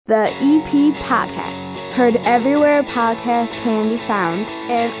the EP Podcast. Heard everywhere podcasts can be found,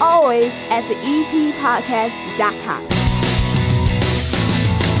 and always at the eppodcast.com.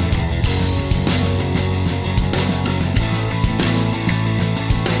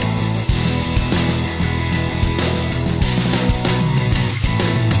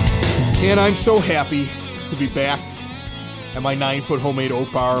 And I'm so happy to be back at my 9-foot homemade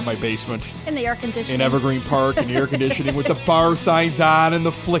oak bar in my basement. In the air conditioning. In Evergreen Park, in the air conditioning with the bar signs on and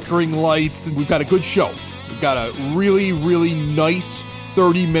the flickering lights. And we've got a good show. We've got a really, really nice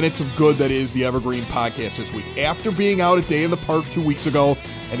 30 minutes of good that is the Evergreen Podcast this week. After being out a day in the park 2 weeks ago,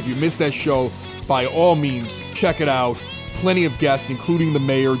 and if you missed that show, by all means, check it out. Plenty of guests, including the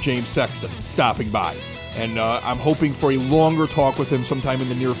mayor, James Sexton, stopping by. And I'm hoping for a longer talk with him sometime in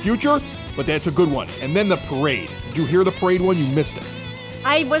the near future, but that's a good one. And then the parade. Did you hear the parade one? You missed it.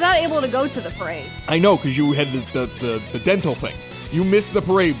 I was not able to go to the parade. I know, because you had the dental thing. You missed the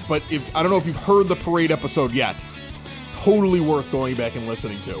parade, but I don't know if you've heard the parade episode yet. Totally worth going back and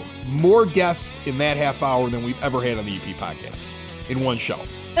listening to. More guests in that half hour than we've ever had on the EP podcast in one show.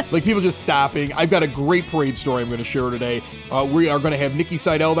 Like people just stopping. I've got a great parade story I'm going to share today. We are going to have Nicki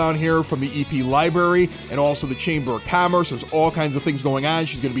Seidl down here from the EP Library and also the Chamber of Commerce. There's all kinds of things going on.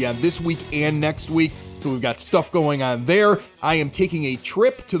 She's going to be on this week and next week. So we've got stuff going on there. I am taking a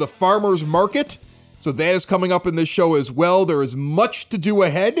trip to the farmer's market. So that is coming up in this show as well. There is much to do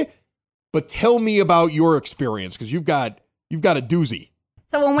ahead. But tell me about your experience, because you've got a doozy.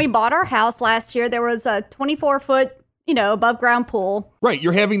 So when we bought our house last year, there was a 24-foot above ground pool. Right,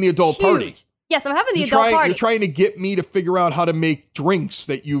 you're having the adult Huge. party. Yes, I'm having the adult party. You're trying to get me to figure out how to make drinks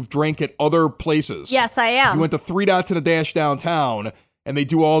that you've drank at other places. Yes, I am. You went to 3 Dots in a Dash downtown, and they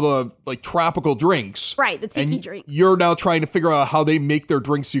do all the tropical drinks. Right, the tiki drinks. You're now trying to figure out how they make their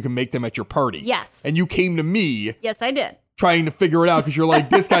drinks so you can make them at your party. Yes. And you came to me. Yes, I did. Trying to figure it out because you're like,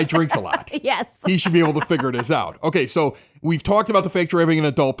 this guy drinks a lot. Yes. He should be able to figure this out. Okay, so we've talked about the fact you're having an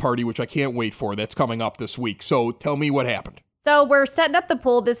adult party, which I can't wait for. That's coming up this week. So tell me what happened. So we're setting up the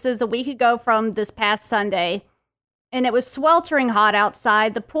pool. This is a week ago from this past Sunday, and it was sweltering hot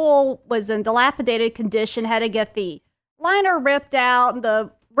outside. The pool was in dilapidated condition, had to get the liner ripped out, and the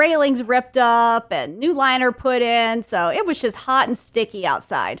railings ripped up, and new liner put in. So it was just hot and sticky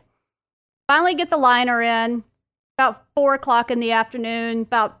outside. Finally get the liner in. About 4 o'clock in the afternoon,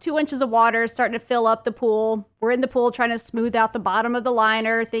 about 2 inches of water starting to fill up the pool. We're in the pool trying to smooth out the bottom of the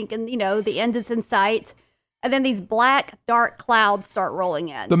liner, thinking, the end is in sight. And then these black, dark clouds start rolling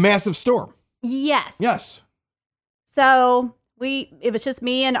in. The massive storm. Yes. Yes. So it was just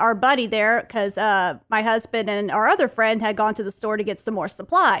me and our buddy there because my husband and our other friend had gone to the store to get some more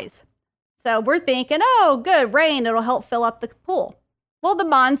supplies. So we're thinking, oh, good, rain, it'll help fill up the pool. Well, the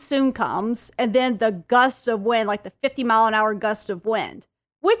monsoon comes, and then the gust of wind, like the 50-mile-an-hour gust of wind,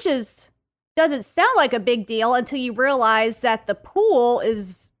 which doesn't sound like a big deal until you realize that the pool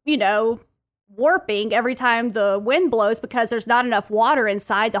is, warping every time the wind blows because there's not enough water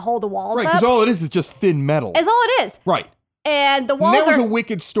inside to hold the walls up. Right, because all it is just thin metal. That's all it is. Right. And the walls and that was a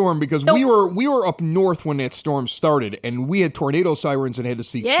wicked storm because we were up north when that storm started, and we had tornado sirens and had to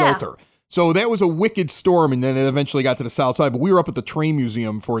seek shelter. So that was a wicked storm, and then it eventually got to the south side. But we were up at the Train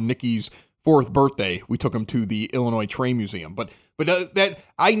Museum for Nicki's 4th birthday. We took him to the Illinois Train Museum. But that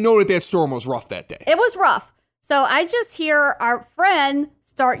I know that storm was rough that day. It was rough. So I just hear our friend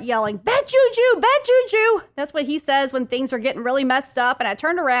start yelling, "Bad juju, bad juju." That's what he says when things are getting really messed up. And I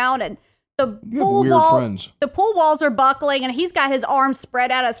turned around and the pool walls are buckling, and he's got his arms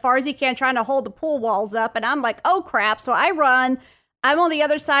spread out as far as he can trying to hold the pool walls up. And I'm like, oh crap. So I run. I'm on the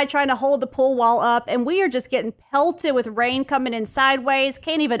other side trying to hold the pool wall up, and we are just getting pelted with rain coming in sideways.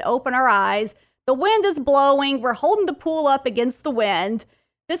 Can't even open our eyes. The wind is blowing. We're holding the pool up against the wind.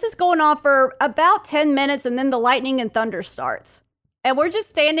 This is going on for about 10 minutes, and then the lightning and thunder starts. And we're just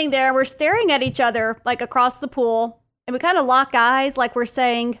standing there. We're staring at each other, like across the pool, and we kind of lock eyes like we're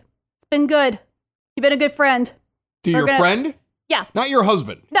saying, it's been good. You've been a good friend. To your friend? Yeah. Not your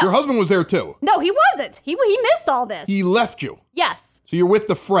husband. No. Your husband was there too. No, he wasn't. He missed all this. He left you. Yes. So you're with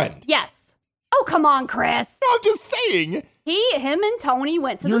the friend. Yes. Oh, come on, Chris. I'm just saying. Him and Tony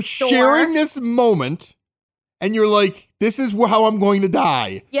went to the store. You're sharing this moment, and you're like, this is how I'm going to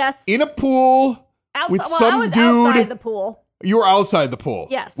die. Yes. In a pool with some dude. I was outside the pool. You were outside the pool.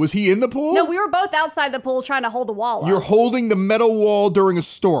 Yes. Was he in the pool? No, we were both outside the pool trying to hold the wall up. You're holding the metal wall during a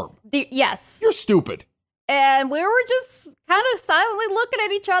storm. Yes. You're stupid. And we were just kind of silently looking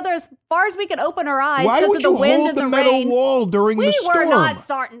at each other as far as we could open our eyes. Why would you hold the metal wall during the storm? We were not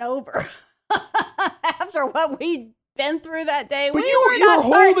starting over. After what we'd been through that day, but we you were not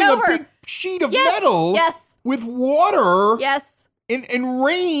holding starting over. A big sheet of metal yes. with water yes. and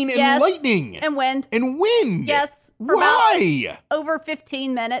rain and lightning. And wind. And wind. Yes. Why? Over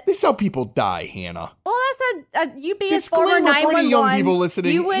 15 minutes. This is how people die, Hannah. Well, that's you being a former 911. For any young people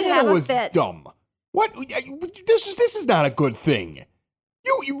listening, you would Hannah have a was fit. dumb. What? This is not a good thing.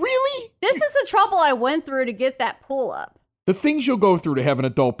 You really? This is the trouble I went through to get that pool up. The things you'll go through to have an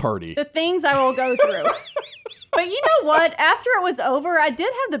adult party. The things I will go through. But you know what? After it was over, I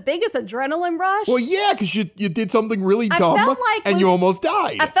did have the biggest adrenaline rush. Well, yeah, because you did something really dumb and you almost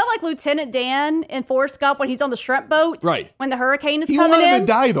died. I felt like Lieutenant Dan in Forrest Gump when he's on the shrimp boat. Right. When the hurricane is coming in. He wanted to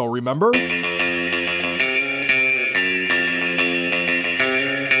die, though, remember?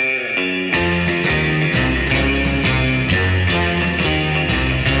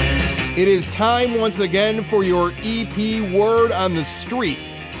 It is time once again for your EP Word on the Street.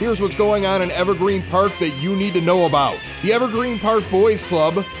 Here's what's going on in Evergreen Park that you need to know about. The Evergreen Park Boys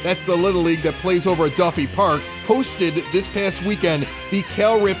Club, that's the Little League that plays over at Duffy Park, hosted this past weekend the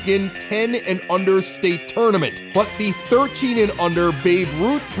Cal Ripken 10 and Under State Tournament. But the 13 and Under Babe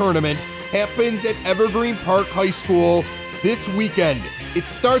Ruth Tournament happens at Evergreen Park High School this weekend. It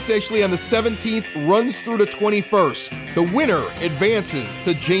starts actually on the 17th, runs through the 21st. The winner advances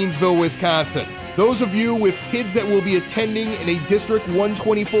to Janesville, Wisconsin. Those of you with kids that will be attending in a District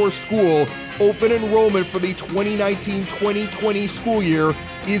 124 school, open enrollment for the 2019-2020 school year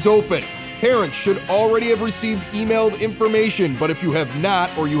is open. Parents should already have received emailed information, but if you have not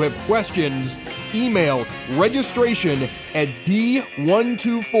or you have questions, email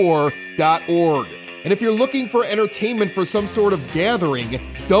registration@d124.org. And if you're looking for entertainment for some sort of gathering,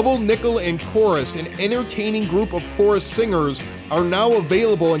 Double Nickel and Chorus, an entertaining group of chorus singers, are now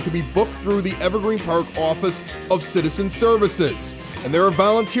available and can be booked through the Evergreen Park Office of Citizen Services. And they're a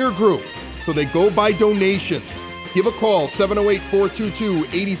volunteer group, so they go by donations. Give a call,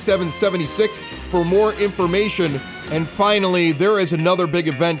 708-422-8776 for more information. And finally, there is another big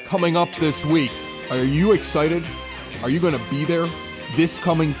event coming up this week. Are you excited? Are you going to be there this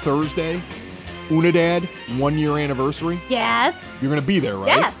coming Thursday? Unidad, 1 year anniversary? Yes. You're going to be there, right?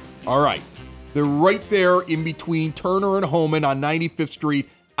 Yes. All right. They're right there in between Turner and Homan on 95th Street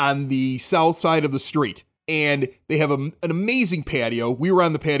on the south side of the street. And they have an amazing patio. We were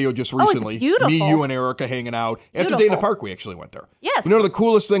on the patio just recently. Oh, it's beautiful. Me, you, and Erica hanging out. After Dana Park, we actually went there. Yes. You know, the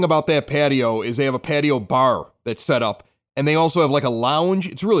coolest thing about that patio is they have a patio bar that's set up. And they also have like a lounge.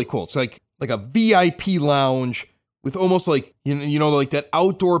 It's really cool. It's like a VIP lounge with almost like, you know, like that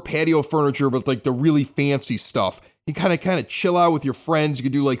outdoor patio furniture, but like the really fancy stuff. You kind of chill out with your friends. You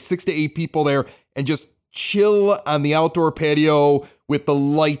could do like 6 to 8 people there and just chill on the outdoor patio with the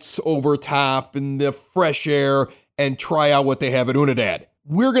lights over top and the fresh air and try out what they have at Unidad.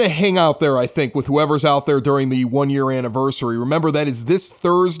 We're going to hang out there, I think, with whoever's out there during the 1 year anniversary. Remember, that is this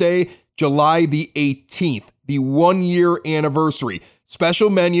Thursday, July the 18th, the 1 year anniversary. Special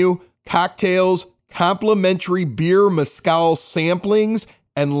menu, cocktails, complimentary beer mezcal samplings,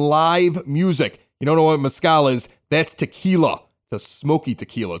 and live music. You don't know what mezcal is? That's tequila. It's a smoky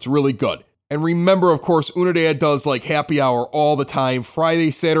tequila. It's really good. And remember, of course, Unidad does like happy hour all the time,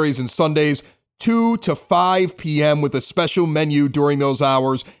 Fridays, Saturdays, and Sundays, 2 to 5 p.m. with a special menu during those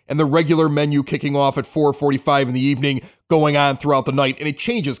hours and the regular menu kicking off at 4:45 in the evening, going on throughout the night. And it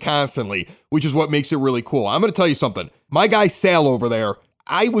changes constantly, which is what makes it really cool. I'm going to tell you something. My guy Sal over there,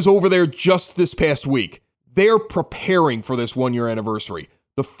 I was over there just this past week. They're preparing for this 1 year anniversary.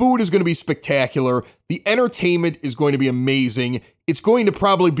 The food is going to be spectacular. The entertainment is going to be amazing. It's going to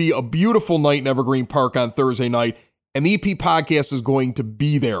probably be a beautiful night in Evergreen Park on Thursday night, and the EP podcast is going to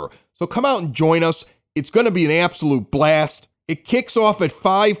be there. So come out and join us. It's going to be an absolute blast. It kicks off at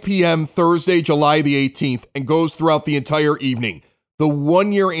 5 p.m. Thursday, July the 18th, and goes throughout the entire evening. The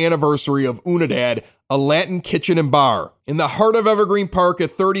 1 year anniversary of Unidad, a Latin kitchen and bar, in the heart of Evergreen Park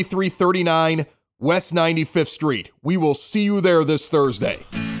at 3339 West 95th Street. We will see you there this Thursday.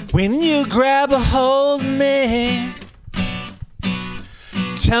 When you grab a hold of me,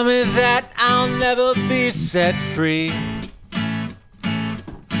 tell me that I'll never be set free.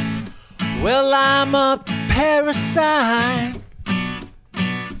 Well, I'm a parasite.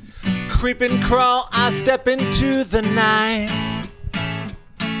 Creep and crawl, I step into the night.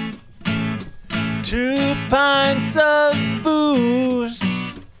 2 pints of booze.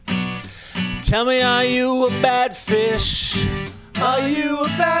 Tell me, are you a bad fish? Are you a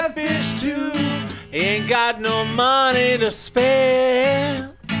bad fish too? Ain't got no money to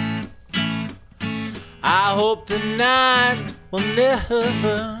spare. I hope tonight will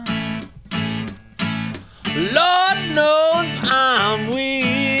never. Lord knows I'm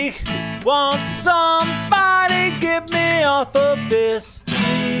weak. Won't somebody get me off of this?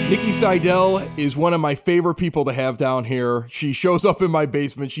 Nicki Seidl is one of my favorite people to have down here. She shows up in my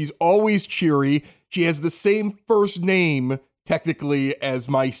basement. She's always cheery. She has the same first name, technically, as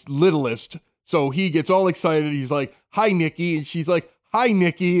my littlest. So he gets all excited. He's like, hi, Nicki. And she's like, hi,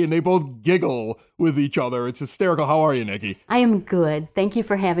 Nicki. And they both giggle with each other. It's hysterical. How are you, Nicki? I am good. Thank you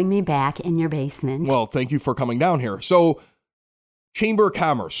for having me back in your basement. Well, thank you for coming down here. So, Chamber of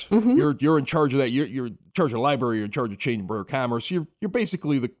Commerce. Mm-hmm. You're in charge of that. You're in charge of the library. You're in charge of Chamber of Commerce. You're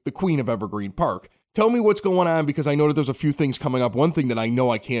basically the queen of Evergreen Park. Tell me what's going on, because I know that there's a few things coming up. One thing that I know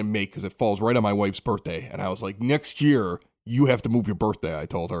I can't make because it falls right on my wife's birthday. And I was like, next year, you have to move your birthday, I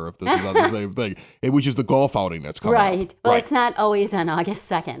told her, if this is not the same thing, which is the golf outing that's coming right. up. Well, it's not always on August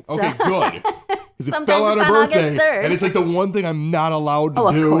 2nd. So. Okay, good. Because it fell on her birthday. And it's like the one thing I'm not allowed to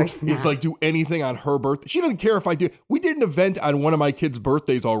do. Of course not. Is like do anything on her birthday. She doesn't care if I do. We did an event on one of my kids'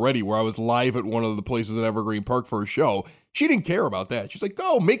 birthdays already where I was live at one of the places in Evergreen Park for a show. She didn't care about that. She's like,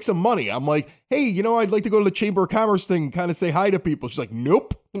 go, make some money. I'm like, hey, I'd like to go to the Chamber of Commerce thing and kind of say hi to people. She's like,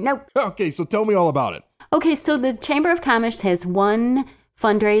 nope. Okay, so tell me all about it. Okay, so the Chamber of Commerce has one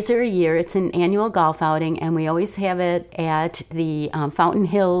fundraiser a year. It's an annual golf outing, and we always have it at the Fountain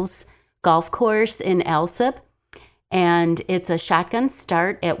Hills Golf Course in Alsip. And it's a shotgun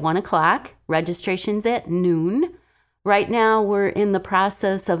start at 1 o'clock. Registration's at noon. Right now, we're in the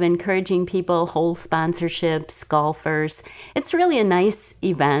process of encouraging people, hole sponsorships, golfers. It's really a nice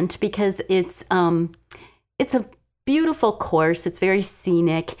event because it's a beautiful course. It's very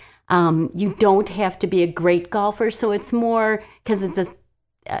scenic. You don't have to be a great golfer, so it's more because it's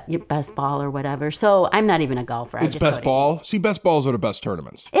your best ball or whatever. So I'm not even a golfer. It's best ball. See, best balls are the best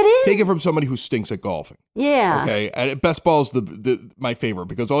tournaments. It is. Take it from somebody who stinks at golfing. Yeah. Okay, and best ball's my favorite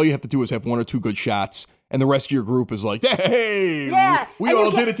because all you have to do is have one or two good shots, and the rest of your group is like, hey, yeah, we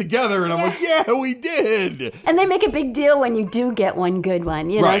all did it together, and I'm like, yeah, we did. And they make a big deal when you do get one good one,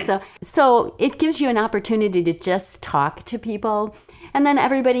 you know. Right. So it gives you an opportunity to just talk to people. And then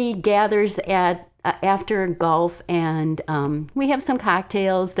everybody gathers at after golf, and we have some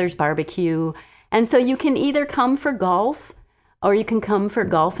cocktails. There's barbecue. And so you can either come for golf, or you can come for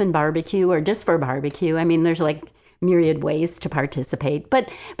golf and barbecue, or just for barbecue. I mean, there's like myriad ways to participate. But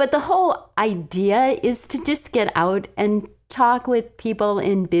the whole idea is to just get out and talk with people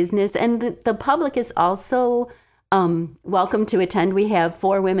in business. And the public is also welcome to attend. We have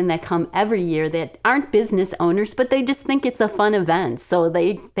 4 women that come every year that aren't business owners, but they just think it's a fun event. So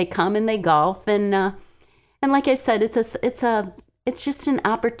they come and they golf, and like I said, it's just an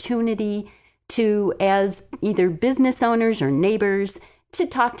opportunity to, as either business owners or neighbors, to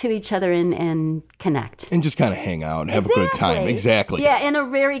talk to each other and connect. And just kind of hang out and have a good time. Exactly. Yeah, in a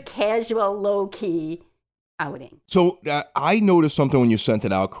very casual, low-key outing. So I noticed something when you sent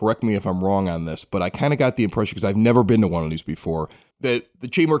it out. Correct me if I'm wrong on this, but I kind of got the impression, because I've never been to one of these before, that the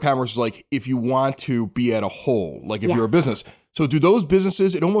Chamber of Commerce is like, if you want to be at a hole, like if you're a business. So do those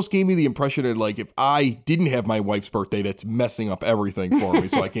businesses, it almost gave me the impression that like, if I didn't have my wife's birthday, that's messing up everything for me,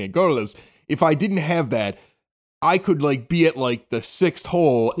 so I can't go to this. If I didn't have that, I could like be at like the 6th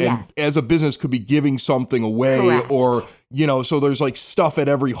hole, and as a business could be giving something away. Correct. Or, so there's like stuff at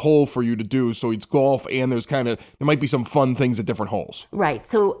every hole for you to do. So it's golf, and there might be some fun things at different holes. Right.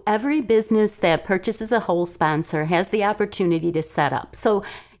 So every business that purchases a hole sponsor has the opportunity to set up. So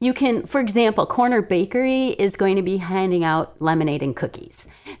you can, for example, Corner Bakery is going to be handing out lemonade and cookies.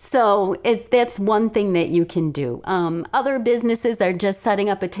 So that's one thing that you can do. Other businesses are just setting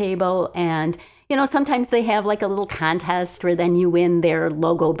up a table, and sometimes they have like a little contest where then you win their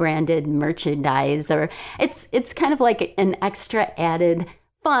logo branded merchandise, or it's kind of like an extra added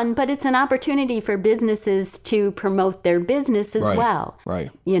fun, but it's an opportunity for businesses to promote their business as well.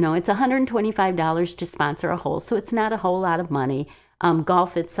 Right. It's $125 to sponsor a hole, so it's not a whole lot of money.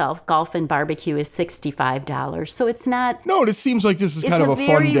 Golf and barbecue is $65. So it's not. No, it seems like this is kind of a fun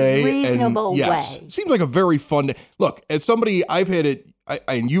day. It's a very reasonable way. It seems like a very fun day. Look, as somebody, I've had it,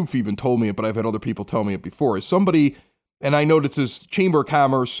 and you've even told me it, but I've had other people tell me it before. As somebody, and I know that this Chamber of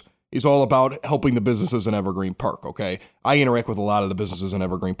Commerce is all about helping the businesses in Evergreen Park, okay? I interact with a lot of the businesses in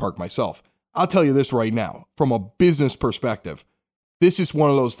Evergreen Park myself. I'll tell you this right now, from a business perspective, this is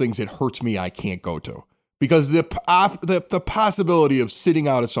one of those things that hurts me I can't go to. Because the possibility of sitting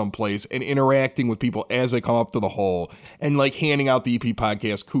out at some place and interacting with people as they come up to the hole, and like handing out the EP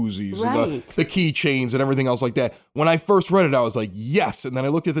podcast koozies, and the keychains and everything else like that. When I first read it, I was like, yes. And then I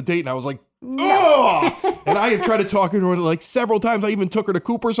looked at the date and I was like, oh. And I had tried to talk to her like several times. I even took her to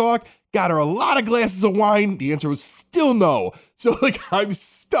Cooper's Hawk, got her a lot of glasses of wine. The answer was still no. So like I'm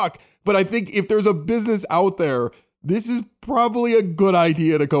stuck. But I think if there's a business out there this is probably a good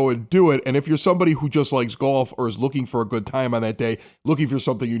idea to go and do it. And if you're somebody who just likes golf or is looking for a good time on that day, looking for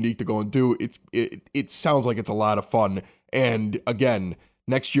something unique to go and do, it sounds like it's a lot of fun. And again,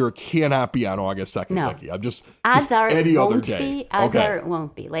 next year cannot be on August 2nd, no. Nicki. I'm just odds are any it other won't day. Be. Odds are it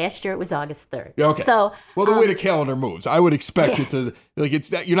won't be. Last year it was August 3rd. Okay. So, well, the way the calendar moves, I would expect it to, like, it's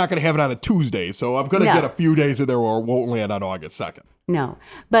that you're not going to have it on a Tuesday. So I'm going to get a few days in there or it won't land on August 2nd. No,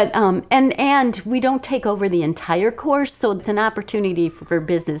 but and we don't take over the entire course, so it's an opportunity for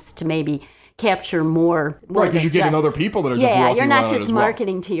business to maybe capture more. Right, because you're getting other people that are just walking around. Yeah, you're not just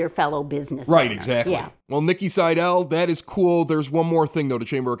marketing to your fellow business Right, owner. exactly. Yeah. Well, Nicki Seidl, that is cool. There's one more thing, though, to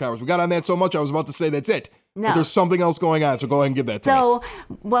Chamber of Commerce. We got on that so much, I was about to say that's it. No. But there's something else going on, so go ahead and give that to me. So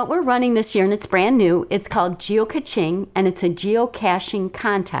what we're running this year, and it's brand new, it's called Geocaching, and it's a geocaching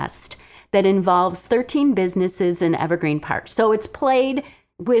contest that involves 13 businesses in Evergreen Park. So it's played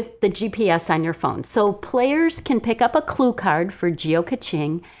with the GPS on your phone. So players can pick up a clue card for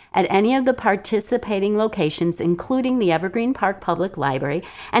geocaching at any of the participating locations, including the Evergreen Park Public Library.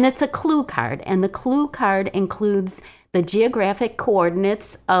 And it's a clue card, and the clue card includes the geographic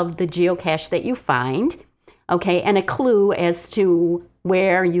coordinates of the geocache that you find, okay, and a clue as to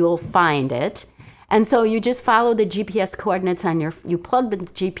where you'll find it. And so you just follow the GPS coordinates you plug the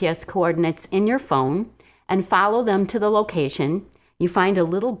GPS coordinates in your phone and follow them to the location. You find a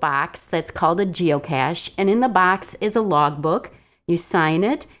little box that's called a geocache, and in the box is a logbook. You sign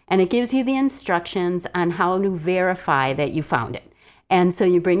it, and it gives you the instructions on how to verify that you found it. And so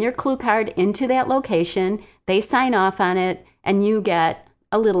you bring your clue card into that location, they sign off on it, and you get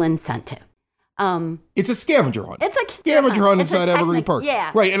a little incentive. It's a scavenger hunt. It's a scavenger hunt inside Evergreen Park.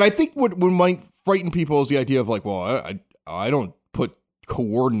 Yeah. Right, and I think what might frighten people is the idea of like, well, I don't put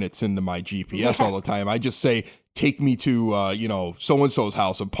coordinates into my GPS all the time. I just say, take me to, so-and-so's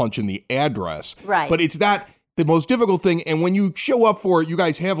house and punch in the address. Right. But it's not the most difficult thing. And when you show up for it, you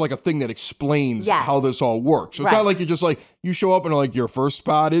guys have like a thing that explains how this all works. So it's not like you're just like, you show up and like, your first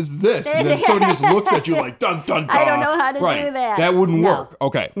spot is this. And then somebody just looks at you like, dun, dun, dun. I don't know how to do that. That wouldn't work.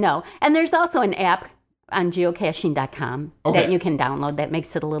 Okay. No. And there's also an app on geocaching.com that you can download that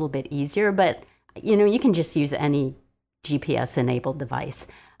makes it a little bit easier. But, you can just use any GPS-enabled device.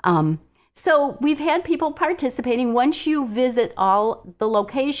 So we've had people participating. Once you visit all the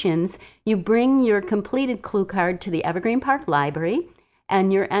locations, you bring your completed clue card to the Evergreen Park Library,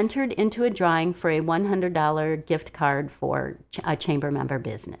 and you're entered into a drawing for a $100 gift card for a chamber member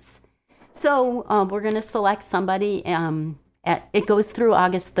business. So we're going to select somebody. It goes through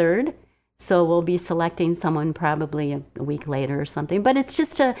August 3rd, so we'll be selecting someone probably a week later or something. But it's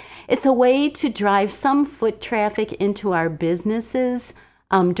just it's a way to drive some foot traffic into our businesses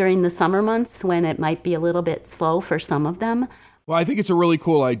during the summer months when it might be a little bit slow for some of them. Well, I think it's a really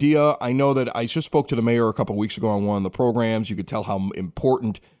cool idea. I know that I just spoke to the mayor a couple of weeks ago on one of the programs. You could tell how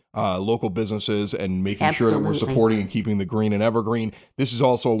important local businesses and making sure that we're supporting and keeping the green and evergreen. This is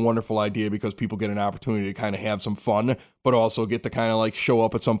also a wonderful idea because people get an opportunity to kind of have some fun, but also get to kind of like show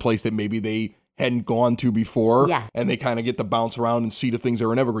up at some place that maybe they hadn't gone to before. Yes. And they kind of get to bounce around and see the things that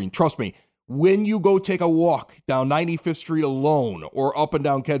are in evergreen. Trust me. When you go take a walk down 95th Street alone or up and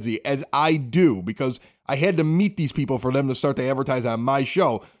down Kedzie, as I do, because I had to meet these people for them to start to advertise on my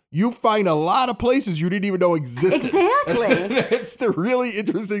show, you find a lot of places you didn't even know existed. Exactly. That's the really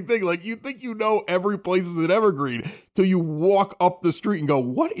interesting thing. Like, you think you know every place is in Evergreen till you walk up the street and go,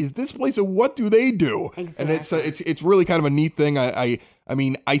 what is this place and what do they do? Exactly. And it's really kind of a neat thing. I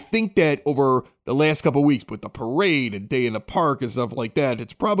mean, I think that over the last couple of weeks with the parade and Day in the Park and stuff like that,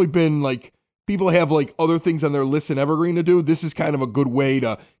 it's probably been like, people have like other things on their list in Evergreen to do. This is kind of a good way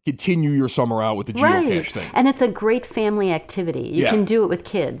to continue your summer out with the geocache thing. And it's a great family activity. You can do it with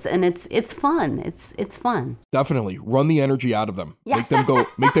kids, and it's fun. It's fun. Definitely run the energy out of them. Yeah.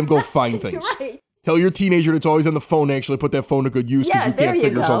 Make them go find things. Right. Tell your teenager that's always on the phone to actually put that phone to good use because you can't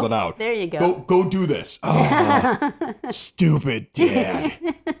figure something out. There you go. Go do this. Oh, stupid dad.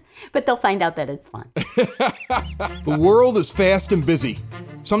 But they'll find out that it's fun. The world is fast and busy.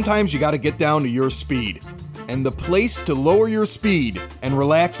 Sometimes you got to get down to your speed. And the place to lower your speed and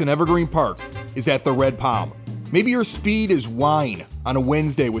relax in Evergreen Park is at the Red Palm. Maybe your speed is wine on a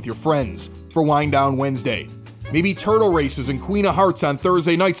Wednesday with your friends for Wine Down Wednesday. Maybe turtle races and Queen of Hearts on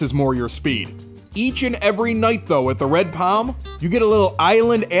Thursday nights is more your speed. Each and every night, though, at the Red Palm, you get a little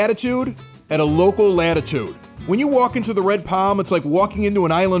island attitude at a local latitude. When you walk into the Red Palm, it's like walking into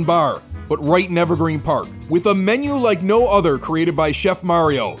an island bar, but right in Evergreen Park, with a menu like no other created by Chef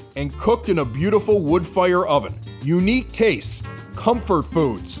Mario and cooked in a beautiful wood fire oven. Unique tastes, comfort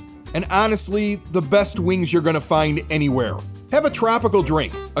foods, and honestly, the best wings you're gonna find anywhere. Have a tropical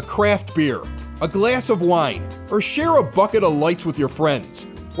drink, a craft beer, a glass of wine, or share a bucket of lights with your friends.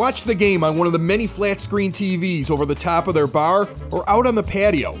 Watch the game on one of the many flat-screen TVs over the top of their bar or out on the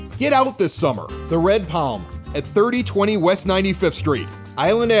patio. Get out this summer. The Red Palm at 3020 West 95th Street.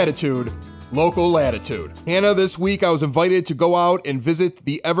 Island attitude, local latitude. Hannah, this week I was invited to go out and visit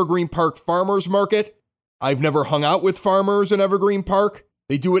the Evergreen Park Farmers Market. I've never hung out with farmers in Evergreen Park.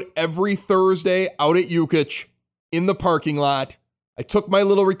 They do it every Thursday out at Yukich in the parking lot. I took my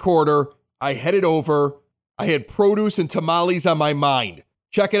little recorder. I headed over. I had produce and tamales on my mind.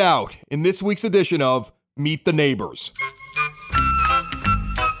 Check it out in this week's edition of Meet the Neighbors.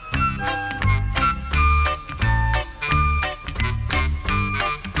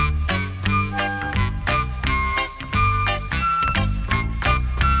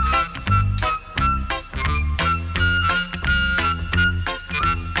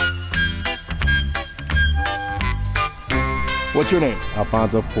 What's your name?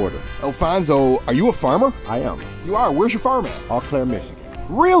 Alfonso Porter. Alfonso, are you a farmer? I am. You are. Where's your farm at? Eau Claire, Michigan.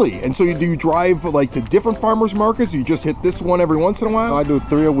 Really? And so do you drive like to different farmers markets? You just hit this one every once in a while? So I do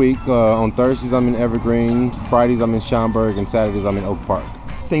 3 a week. On Thursdays I'm in Evergreen, Fridays I'm in Schaumburg, and Saturdays I'm in Oak Park.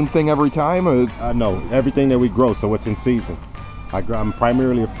 Same thing every time? Or? No, everything that we grow, so it's in season. I'm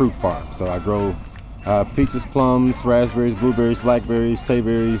primarily a fruit farm, so I grow peaches, plums, raspberries, blueberries, blackberries,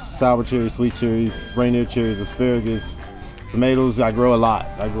 tayberries, sour cherries, sweet cherries, reindeer cherries, asparagus, tomatoes. I grow a lot.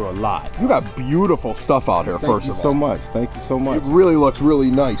 You got beautiful stuff out here, first of all. Thank you so much. Thank you so much. It really looks really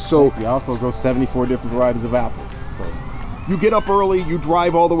nice. So we also grow 74 different varieties of apples. So you get up early, you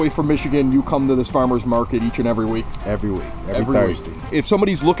drive all the way from Michigan, you come to this farmer's market each and every week? Every week, every Thursday. Week. If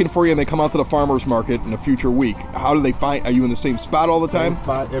somebody's looking for you and they come out to the farmer's market in a future week, how do they find, are you in the same spot all the time? Same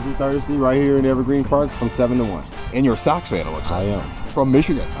spot every Thursday right here in Evergreen Park from 7 to 1. And you're a Sox fan, it looks like. I am. From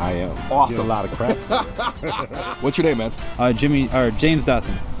Michigan. I am. Awesome. Get a lot of crap. What's your name, man? James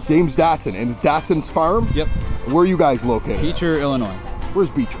Dotson. James Dotson. And it's Dotson's farm? Yep. Where are you guys located? Beecher, Illinois.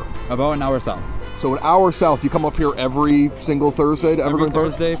 Where's Beecher? About an hour south. So an hour south. You come up here every single Thursday to Evergreen Park?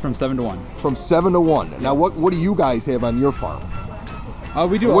 Every Thursday from 7 to 1. From 7 to 1. Now, what do you guys have on your farm?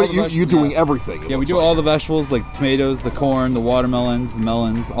 We do what you're doing everything. Yeah, we do all the vegetables like tomatoes, the corn, the watermelons, the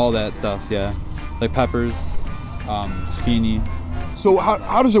melons, all that stuff. Yeah, like peppers, zucchini. So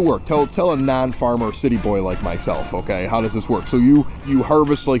how does it work? Tell a non-farmer city boy like myself, okay? How does this work? So you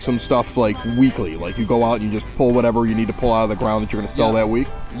harvest like some stuff like weekly, like you go out and you just pull whatever you need to pull out of the ground that you're going to sell that week?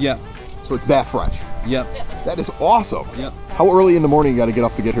 Yep. So it's that fresh? Yep. That is awesome. Yep. How early in the morning you got to get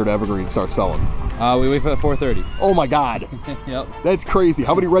up to get here to Evergreen and start selling? We wake up at 4:30. Oh my God. Yep. That's crazy.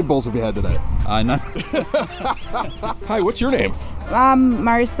 How many Red Bulls have you had today? None. Hi, what's your name?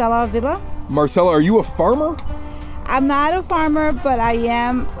 Marcella Villa. Marcella, are you a farmer? I'm not a farmer, but I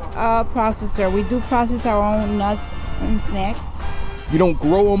am a processor. We do process our own nuts and snacks. You don't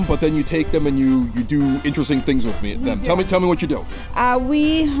grow them, but then you take them and you do interesting things with them. Tell me what you do.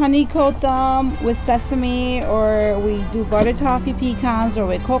 We honey coat them with sesame, or we do butter toffee pecans, or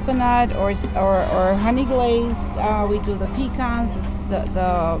with coconut, or honey glazed. We do the pecans,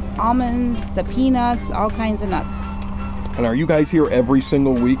 the almonds, the peanuts, all kinds of nuts. And are you guys here every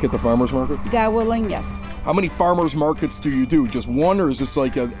single week at the farmer's market? God willing, yes. How many farmers markets do you do? Just one, or is this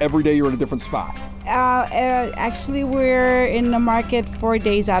like every day you're in a different spot? Actually, we're in the market 4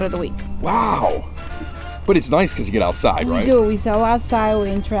 days out of the week. Wow. But it's nice because you get outside, right? We do. We sell outside,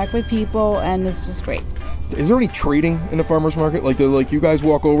 we interact with people, and it's just great. Is there any trading in the farmer's market? Like, do you guys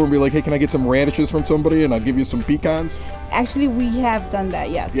walk over and be like, hey, can I get some radishes from somebody and I'll give you some pecans? Actually, we have done that,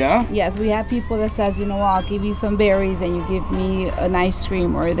 yes. Yeah? Yes, we have people that says, I'll give you some berries and you give me an ice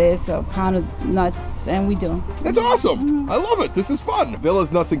cream or this, a pound of nuts, and we do. That's awesome. Mm-hmm. I love it. This is fun.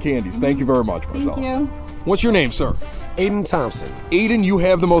 Villa's Nuts and Candies. Thank you very much, Marcella. Thank you. What's your name, sir? Aiden Thompson. Aiden, you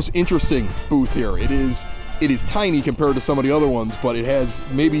have the most interesting booth here. It is tiny compared to some of the other ones, but it has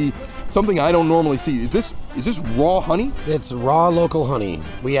maybe something I don't normally see. Is this raw honey? It's raw local honey.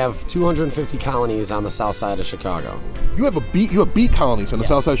 We have 250 colonies on the south side of Chicago. You have bee colonies on the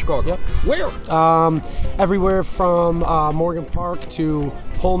south side of Chicago. Yep. Where? Everywhere from Morgan Park to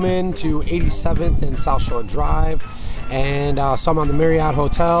Pullman to 87th and South Shore Drive, and some on the Marriott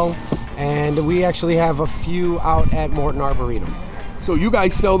Hotel, and we actually have a few out at Morton Arboretum. So you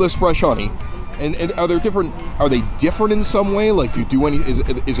guys sell this fresh honey. And are they different in some way? Like, do you do any?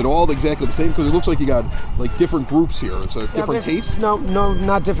 Is it all exactly the same? Because it looks like you got like different groups here. It's a different taste. No,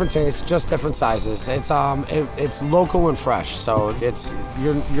 not different tastes, just different sizes. It's local and fresh, so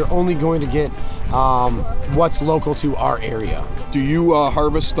you're only going to get what's local to our area. Do you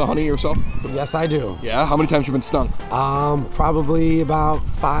harvest the honey yourself? Yes, I do. Yeah. How many times have you been stung? Probably about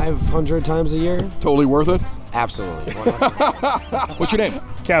 500 times a year. Totally worth it. Absolutely. What's your name?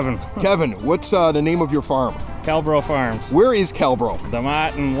 Kevin. Kevin, what's the name of your farm? Calbro Farms. Where is Calbro?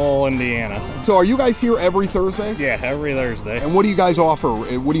 DeMott in Lowell, Indiana. So are you guys here every Thursday? Yeah, every Thursday. And what do you guys offer?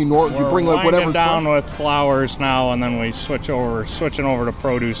 What do you you bring like whatever's down fresh? with flowers now, and then we switching over to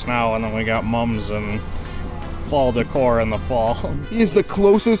produce now, and then we got mums and fall decor in the fall. He is the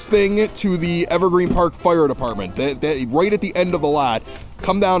closest thing to the Evergreen Park Fire Department. That right at the end of the lot.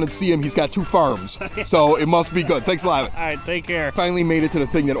 Come down and see him. He's got 2 farms, so it must be good. Thanks a lot. All right, take care. Finally made it to the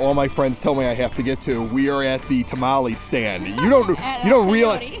thing that all my friends tell me I have to get to. We are at the tamale stand. You don't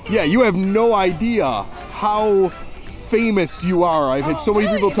realize. Yeah, you have no idea how famous you are. I've had so many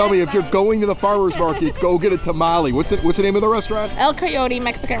people tell me if you're going to the farmers market, go get a tamale. What's the name of the restaurant? El Coyote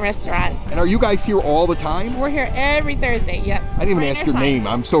Mexican Restaurant. And are you guys here all the time? We're here every Thursday. Yep. I didn't even ask your name.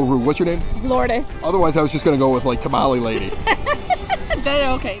 I'm so rude. What's your name? Lourdes. Otherwise, I was just gonna go with like tamale lady.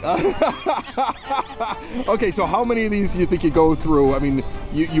 Okay. Okay, so how many of these do you think you go through? I mean,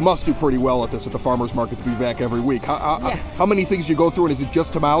 you must do pretty well at this at the farmers market to be back every week. How many things do you go through, and is it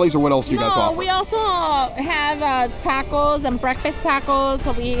just tamales, or what else do you guys offer? We also have tacos and breakfast tacos.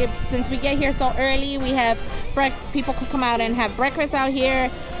 So since we get here so early, we have people could come out and have breakfast out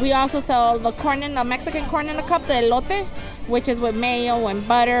here. We also sell the Mexican corn in a cup, the elote, which is with mayo and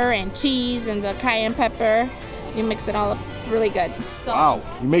butter and cheese and the cayenne pepper. You mix it all up. It's really good. So, wow,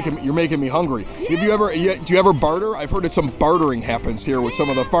 you're making me hungry. Yeah. Do you ever barter? I've heard that some bartering happens here with some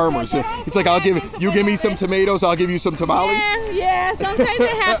of the farmers. It's like you give me some tomatoes, I'll give you some tamales. Yeah. Sometimes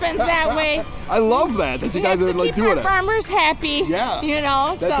it happens that way. I love that you guys are like doing it. Farmers happy. Yeah.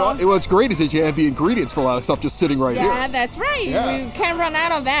 What's great is that you have the ingredients for a lot of stuff just sitting right here. Yeah, that's right. Yeah. We can't run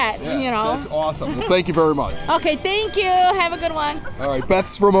out of that. Yeah, that's awesome. Well, thank you very much. Okay, thank you. Have a good one. All right,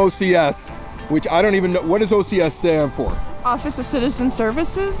 Beth's from OCS. Which I don't even know. What does OCS stand for? Office of Citizen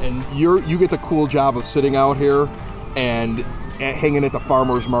Services. And you get the cool job of sitting out here and hanging at the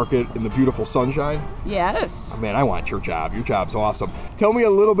farmer's market in the beautiful sunshine. Yes. Oh, man, I want your job. Your job's awesome. Tell me a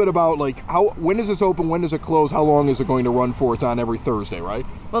little bit about when does this open? When does it close? How long is it going to run for? It's on every Thursday, right?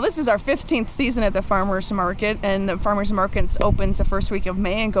 Well, this is our 15th season at the farmer's market, and the farmer's market opens the first week of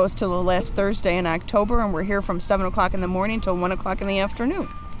May and goes till the last Thursday in October, and we're here from 7 o'clock in the morning till 1 o'clock in the afternoon.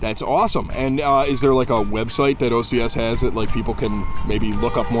 That's awesome. And is there like a website that OCS has that like people can maybe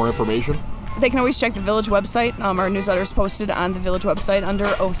look up more information? They can always check the Village website. Our newsletter is posted on the Village website under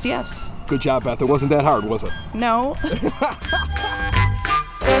OCS. Good job, Beth. It wasn't that hard, was it? No.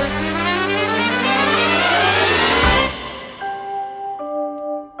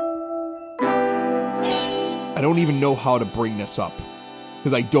 I don't even know how to bring this up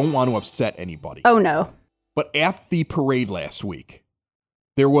because I don't want to upset anybody. Oh, no. But at the parade last week,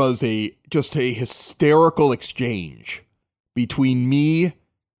 there was just a hysterical exchange between me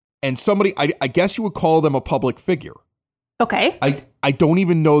and somebody, I guess you would call them a public figure. Okay. I don't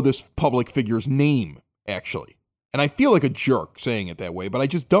even know this public figure's name, actually. And I feel like a jerk saying it that way, but I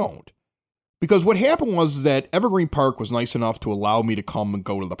just don't. Because what happened was that Evergreen Park was nice enough to allow me to come and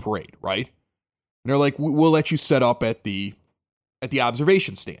go to the parade, right? And they're like, we'll let you set up at the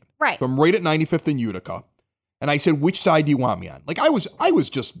observation stand. Right. So I'm right at 95th and Utica. And I said, which side do you want me on? Like I was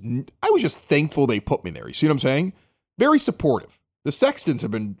just thankful they put me there. You see what I'm saying? Very supportive. The Sextons have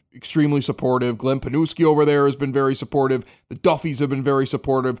been extremely supportive. Glenn Panuski over there has been very supportive. The Duffys have been very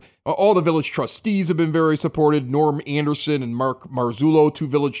supportive. All the village trustees have been very supportive. Norm Anderson and Mark Marzullo, 2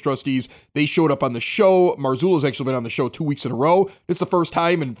 village trustees, they showed up on the show. Marzullo's actually been on the show 2 weeks in a row. This is the first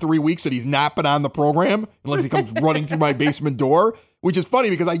time in 3 weeks that he's not been on the program unless he comes running through my basement door. Which is funny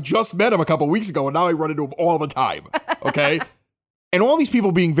because I just met him a couple weeks ago and now I run into him all the time, okay? And all these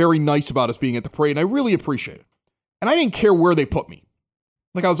people being very nice about us being at the parade, and I really appreciate it. And I didn't care where they put me.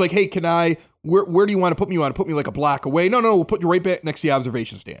 Like I was like, hey, where do you want to put me? You want to put me like a block away? No, we'll put you right back next to the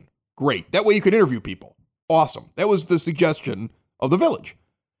observation stand. Great. That way you could interview people. Awesome. That was the suggestion of the village.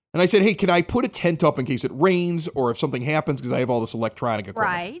 And I said, hey, can I put a tent up in case it rains or if something happens because I have all this electronic equipment?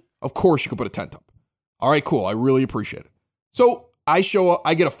 Right. Of course you could put a tent up. All right, cool. I really appreciate it. So I show up,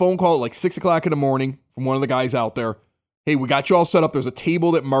 I get a phone call at like 6 o'clock in the morning from one of the guys out there. Hey, we got you all set up. There's a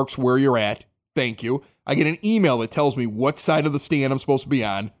table that marks where you're at. Thank you. I get an email that tells me what side of the stand I'm supposed to be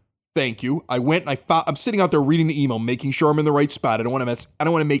on. Thank you. I went and I'm sitting out there reading the email, making sure I'm in the right spot. I don't want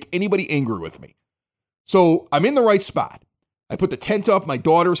to make anybody angry with me. So I'm in the right spot. I put the tent up. My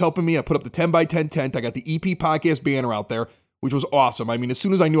daughter's helping me. I put up the 10 by 10 tent. I got the EP podcast banner out there, which was awesome. I mean, as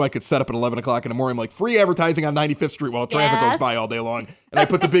soon as I knew I could set up at 11 o'clock in the morning, I'm like, free advertising on 95th Street while traffic goes by all day long. And I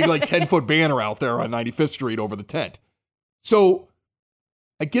put the big 10-foot banner out there on 95th Street over the tent. So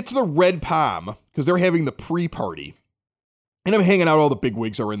I get to the Red Palm because they're having the pre-party. And I'm hanging out. All the big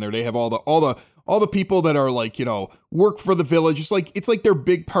wigs are in there. They have all all the people that are like, work for the village. It's like their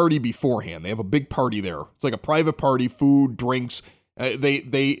big party beforehand. They have a big party there. It's like a private party, food, drinks.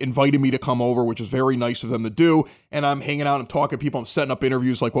 They invited me to come over, which is very nice of them to do. And I'm hanging out and talking to people. I'm setting up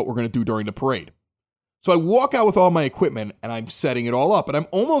interviews like what we're going to do during the parade. So I walk out with all my equipment and I'm setting it all up. And I'm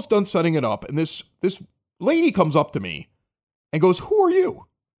almost done setting it up. And this lady comes up to me and goes, "Who are you?"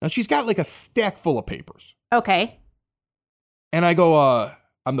 Now she's got like a stack full of papers. Okay. And I go,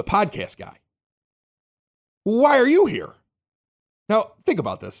 "I'm the podcast guy." "Why are you here?" Now, think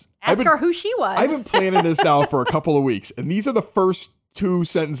about this. Ask her who she was. I've been planning this now for a couple of weeks, and these are the first 2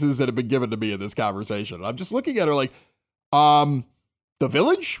 sentences that have been given to me in this conversation. And I'm just looking at her like, the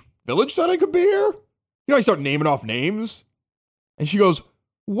village? Village said I could be here? I start naming off names. And she goes,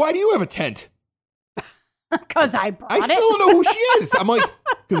 "Why do you have a tent?" Because I brought it. I still don't know who she is. I'm like,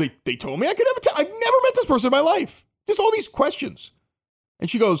 because they told me I could have a tent. I've never met this person in my life. Just all these questions. And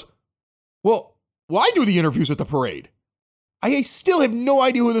she goes, well, I do the interviews at the parade. I still have no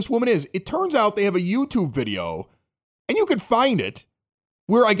idea who this woman is. It turns out they have a YouTube video, and you could find it,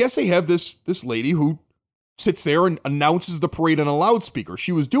 where I guess they have this lady who sits there and announces the parade on a loudspeaker.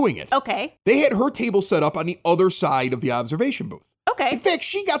 She was doing it. Okay. They had her table set up on the other side of the observation booth. Okay. In fact,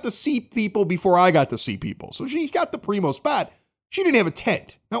 she got to see people before I got to see people. So she got the primo spot. She didn't have a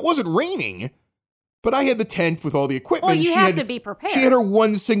tent. Now, it wasn't raining, but I had the tent with all the equipment. Well, you have to be prepared. She had her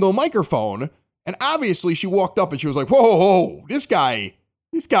one single microphone, and obviously she walked up and she was like, whoa, this guy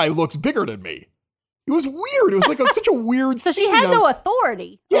looks bigger than me. It was weird. It was like such a weird so scene. she had no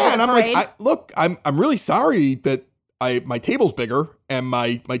authority. Yeah, and I'm like, look, I'm really sorry that my table's bigger and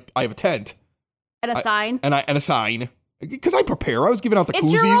I have a tent. And a sign. And a sign. Because I prepare. I was giving out the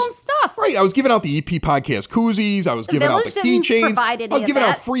koozies. It's your own stuff. Right. I was giving out the EP podcast koozies. I was giving out the keychains. I was giving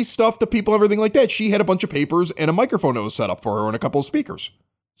out free stuff to people, everything like that. She had a bunch of papers and a microphone that was set up for her and a couple of speakers.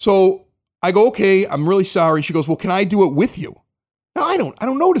 So I go, okay, I'm really sorry. She goes, well, can I do it with you? Now, I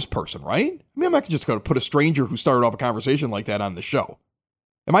don't know this person, right? I mean, I'm not just going to put a stranger who started off a conversation like that on the show.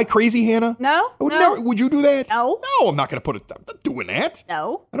 Am I crazy, Hannah? No. I would never. Would you do that? No. No, I'm not going to put it. I'm not doing that.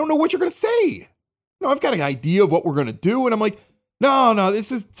 No. I don't know what you're going to say. No, I've got an idea of what we're going to do. And I'm like, no,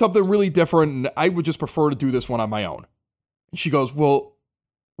 this is something really different. And I would just prefer to do this one on my own. And she goes, well,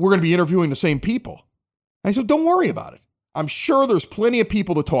 we're going to be interviewing the same people. And I said, don't worry about it. I'm sure there's plenty of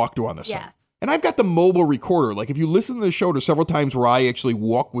people to talk to on this thing. And I've got the mobile recorder. Like if you listen to the show, there's several times where I actually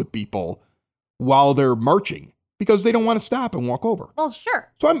walk with people while they're marching because they don't want to stop and walk over. Well,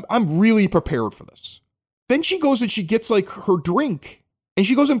 sure. So I'm really prepared for this. Then she goes and she gets like her drink and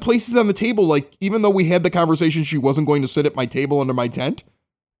she goes and places on the table. Like even though we had the conversation, she wasn't going to sit at my table under my tent.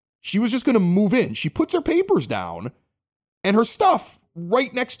 She was just going to move in. She puts her papers down and her stuff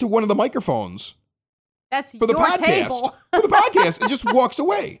right next to one of the microphones. That's for the your podcast, table. For the podcast and just walks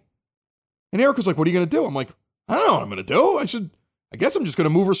away. And Erica's like, what are you going to do? I'm like, I don't know what I'm going to do. I guess I'm just going to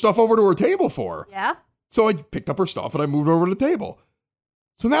move her stuff over to her table for her. Yeah. So I picked up her stuff and I moved over to the table.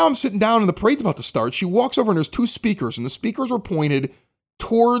 So now I'm sitting down and the parade's about to start. She walks over and there's 2 speakers and the speakers were pointed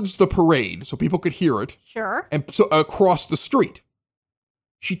towards the parade so people could hear it. Sure. And so across the street.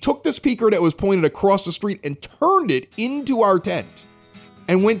 She took the speaker that was pointed across the street and turned it into our tent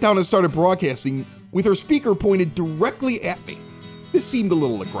and went down and started broadcasting with her speaker pointed directly at me. This seemed a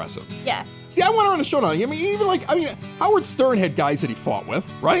little aggressive. Yes. See, I want her on the show now. I mean, Howard Stern had guys that he fought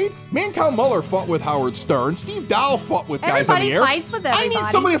with, right? Mancow Muller fought with Howard Stern. Steve Dahl fought with guys on the air. Everybody fights with everybody. I need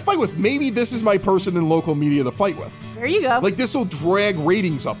somebody to fight with. Maybe this is my person in local media to fight with. There you go. Like this will drag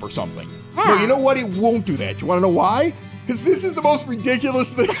ratings up or something. Yeah. No, you know what? It won't do that. You want to know why? Because this is the most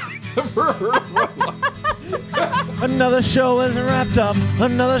ridiculous thing I've ever heard in my life. Another show is wrapped up.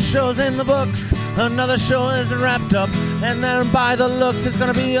 Another show's in the books. Another show is wrapped up. And then by the looks, it's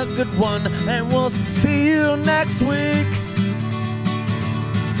gonna be a good one. And we'll see you next week.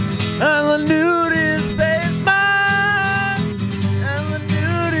 And the nudist basement. And the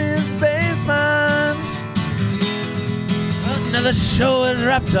nudist basement. Another show is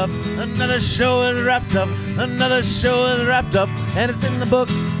wrapped up. Another show is wrapped up. Another show is wrapped up. And it's in the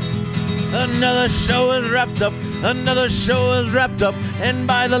books. Another show is wrapped up. Another show is wrapped up. And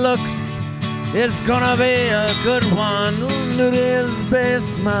by the looks, it's gonna be a good one. Nudist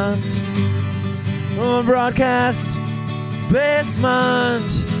basement. Broadcast basement.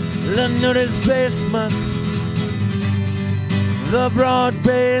 The nudist basement. The broad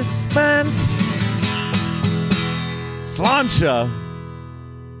basement. Slancha.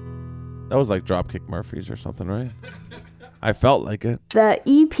 That was like Dropkick Murphys or something, right? I felt like it. The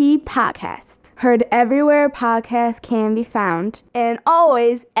EP Podcast. Heard everywhere podcasts can be found. And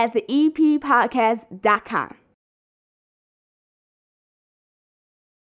always at the eppodcast.com.